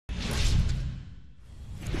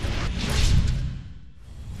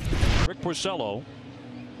Rick Porcello,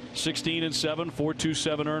 16-7,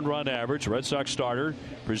 4.27 earned run average. Red Sox starter,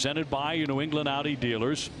 presented by your New England Audi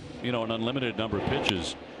dealers. You know, an unlimited number of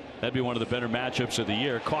pitches. That'd be one of the better matchups of the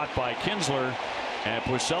year. Caught by Kinsler, and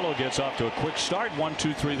Porcello gets off to a quick start.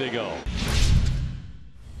 1-2-3 they go.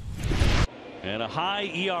 And a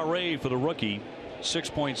high ERA for the rookie,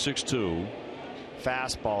 6.62.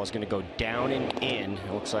 Fastball is going to go down and in.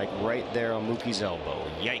 It looks like right there on Mookie's elbow.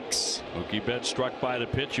 Yikes. Mookie Betts struck by the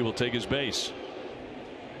pitch. He will take his base.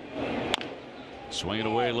 Swinging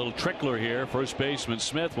away, a little trickler here. First baseman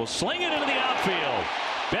Smith will sling it into the outfield.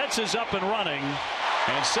 Betts is up and running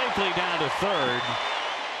and safely down to third.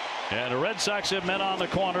 And the Red Sox have men on the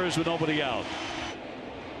corners with nobody out.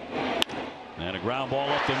 And a ground ball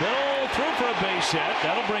up the middle, through for a base hit.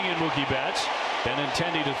 That'll bring in Mookie Betts.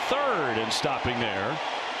 Benintendi to third and stopping there.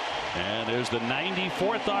 And there's the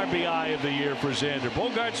 94th RBI of the year for Xander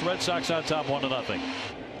Bogaerts. Red Sox on top 1-0.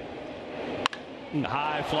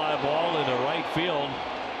 High fly ball into right field.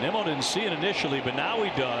 Nimmo didn't see it initially, but now he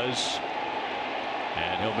does.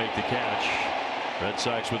 And he'll make the catch. Red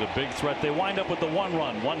Sox with a big threat. They wind up with the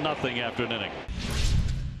 1-run, 1-0 after an inning.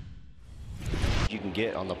 You can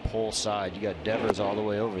get on the pull side. You got Devers all the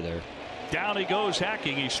way over there. Down he goes,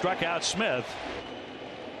 hacking. He struck out Smith.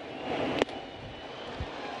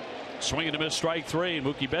 Swinging to miss, strike three.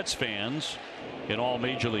 Mookie Betts fans in all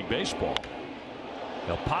Major League Baseball.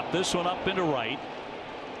 They'll pop this one up into right.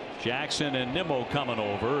 Jackson and Nimmo coming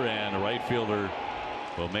over, and the right fielder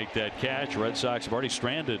will make that catch. Red Sox have already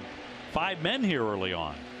stranded 5 men here early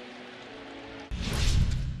on.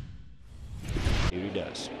 Here he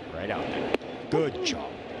does. Right out there. Good job.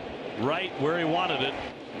 Right where he wanted it.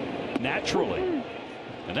 Naturally.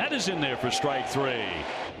 And that is in there for strike three.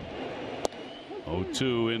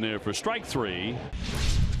 0-2 in there for strike three.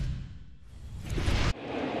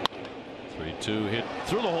 3-2 hit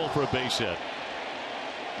through the hole for a base hit.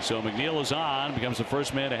 So McNeil is on, becomes the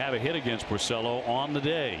first man to have a hit against Porcello on the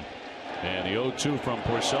day. And the 0-2 from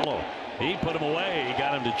Porcello. He put him away. He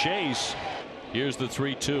got him to chase. Here's the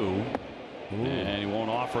 3-2. And he won't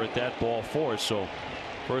offer it that ball four. So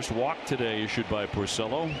first walk today issued by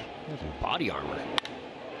Porcello. Body armor.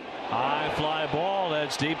 High fly ball.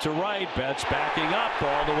 That's deep to right. Betts backing up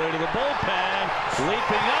all the way to the bullpen.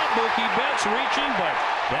 Leaping up. Mookie Betts reaching, but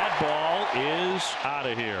that ball is out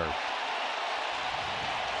of here.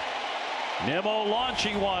 Nimmo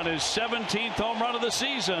launching one, his 17th home run of the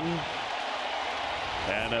season.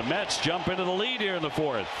 And the Mets jump into the lead here in the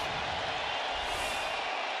fourth.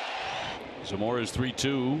 Zamora's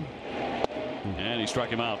 3-2. And he struck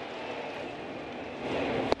him out.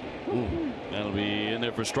 That'll be in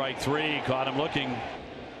there for strike three. Caught him looking.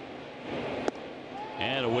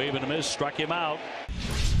 And a wave and a miss struck him out.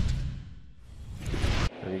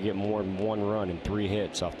 We're going to get more than 1 run and 3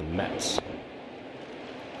 hits off the Mets.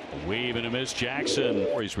 A wave and a miss. Jackson.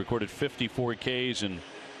 He's recorded 54 Ks in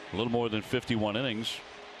a little more than 51 innings.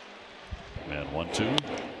 And 1-2.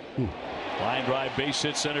 Line drive, base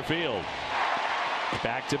hit, center field.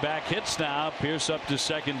 Back-to-back hits now. Pierce up to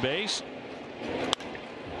second base.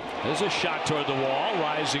 There's a shot toward the wall,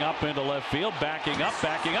 rising up into left field, backing up,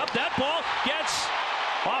 backing up. That ball gets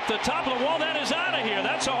off the top of the wall. That is out of here.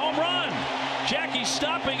 That's a home run. Jackie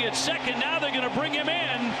stopping at second. Now they're going to bring him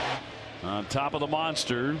in. On top of the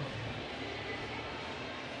monster.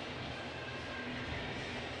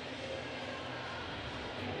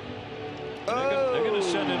 They're going to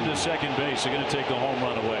send him to second base. They're going to take the home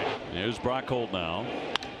run away. Here's Brock Holt now.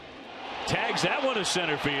 Tags that one to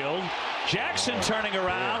center field. Jackson turning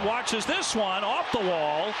around, watches this one off the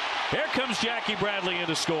wall. Here comes Jackie Bradley in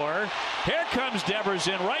to score. Here comes Devers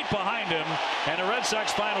in right behind him, and the Red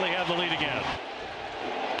Sox finally have the lead again.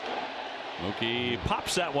 Mookie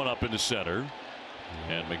pops that one up into center,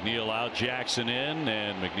 and McNeil out, Jackson in,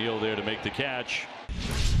 and McNeil there to make the catch.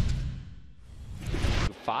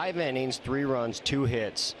 5 innings, 3 runs, 2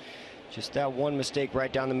 hits. Just that one mistake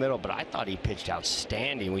right down the middle, but I thought he pitched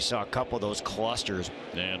outstanding. We saw a couple of those clusters.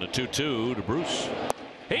 And a 2-2 to Bruce.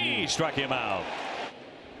 He struck him out.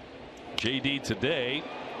 JD today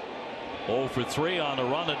 0 for 3 on the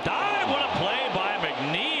run. A dive. What a play by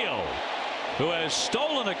McNeil, who has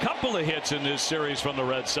stolen a couple of hits in this series from the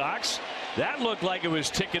Red Sox. That looked like it was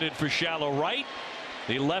ticketed for shallow right.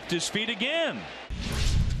 He left his feet again.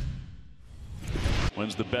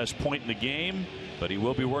 When's the best point in the game? But he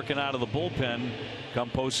will be working out of the bullpen come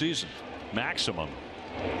postseason. Maximum.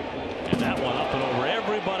 And that one up and over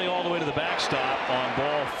everybody all the way to the backstop on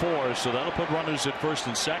ball 4. So that'll put runners at first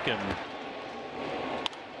and second.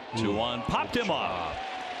 2-1. Popped him off.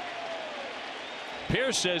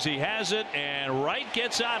 Pierce says he has it, and Wright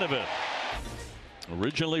gets out of it.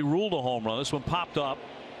 Originally ruled a home run. This one popped up.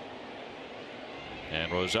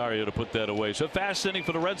 And Rosario to put that away. So fast inning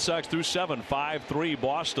for the Red Sox through 7. 5-3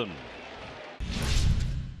 Boston.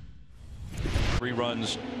 3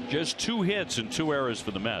 runs, just 2 hits and 2 errors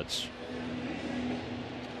for the Mets.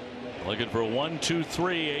 Looking for a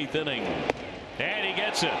 1-2-3 8th inning. And he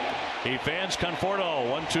gets it. He fans Conforto.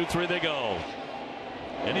 1-2-3 they go.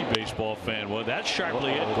 Any baseball fan would. That's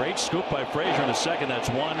sharply hit. Great scoop by Frazier in the second. That's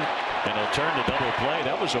 1. And he'll turn to double play.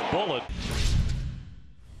 That was a bullet.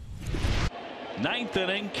 9th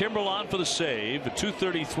inning. Kimbrel on for the save. A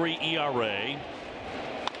 2.33 ERA.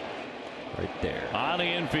 Right there. On the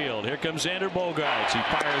infield. Here comes Xander Bogaerts. He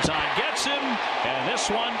fires on. Gets him. And this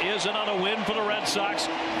one is another win for the Red Sox.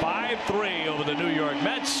 5-3 over the New York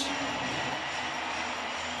Mets.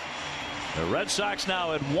 The Red Sox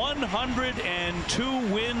now at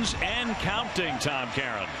 102 wins and counting, Tom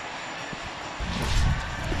Caron.